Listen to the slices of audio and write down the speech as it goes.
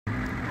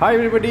Hi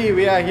everybody,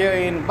 we are here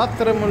in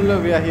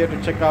Battaramulla. We are here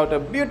to check out a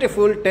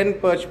beautiful 10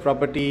 perch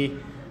property,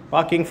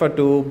 parking for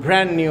two,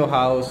 brand new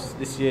house.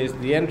 This is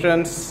the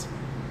entrance,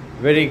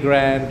 very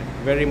grand,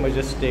 very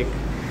majestic,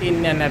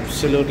 in an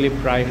absolutely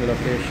prime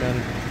location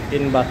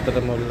in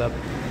Battaramulla.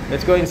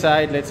 Let's go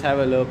inside, let's have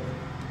a look.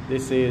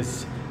 This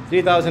is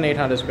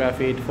 3,800 square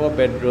feet, 4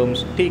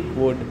 bedrooms, teak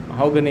wood,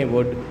 mahogany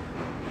wood,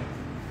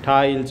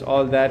 tiles,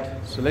 all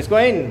that. So let's go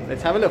in,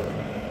 let's have a look.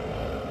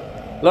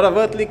 A lot of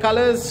earthly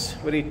colors,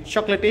 very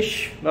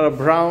chocolatish, a lot of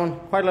brown,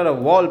 quite a lot of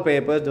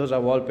wallpapers. Those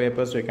are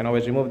wallpapers, so you can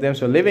always remove them.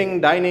 So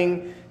living,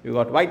 dining, you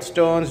got white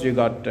stones, you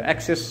got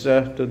access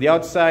to the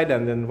outside,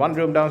 and then one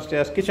room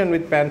downstairs, kitchen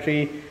with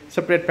pantry,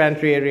 separate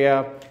pantry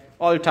area,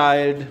 all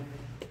tiled.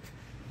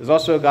 There's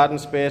also a garden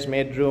space,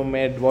 maid room,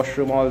 maid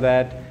washroom, all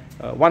that.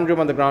 One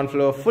room on the ground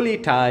floor, fully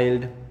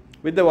tiled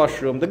with the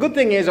washroom. The good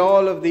thing is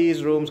all of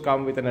these rooms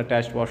come with an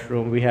attached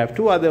washroom. We have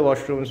two other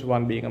washrooms,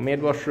 one being a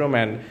maid washroom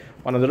and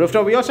one on the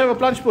rooftop. We also have a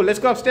plunge pool. Let's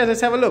go upstairs,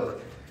 let's have a look.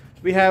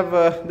 We have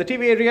the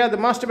TV area, the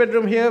master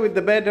bedroom here with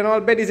the bed and all.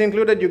 Bed is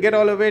included, you get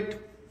all of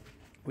it.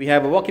 We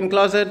have a walk-in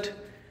closet.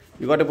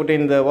 You got to put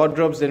in the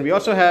wardrobes. Then we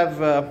also have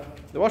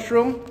the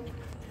washroom,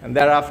 and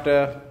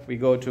thereafter we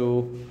go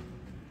to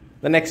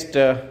the next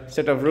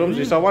set of rooms.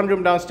 We saw one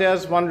room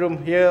downstairs, one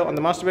room here on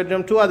the master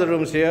bedroom, two other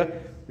rooms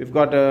here. We've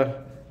got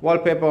a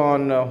wallpaper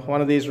on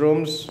one of these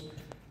rooms.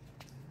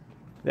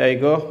 There you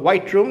go,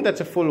 white room,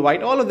 that's a full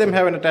white. All of them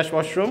have an attached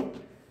washroom.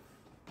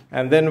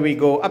 And then we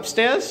go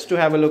upstairs to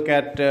have a look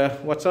at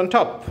what's on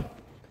top.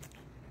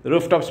 The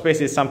rooftop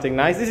space is something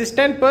nice. This is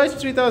 10 perch,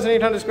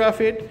 3,800 square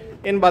feet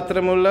in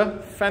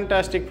Battaramulla.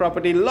 Fantastic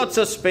property, lots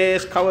of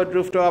space, covered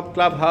rooftop,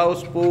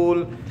 clubhouse,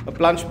 pool, a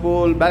plunge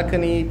pool,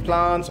 balcony,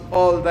 plants,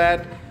 all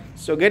that.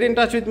 So get in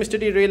touch with Mr.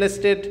 D Real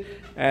Estate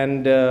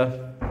and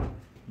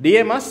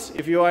DM us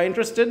if you are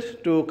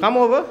interested to come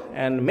over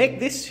and make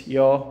this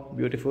your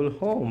beautiful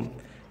home.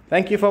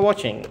 Thank you for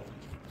watching.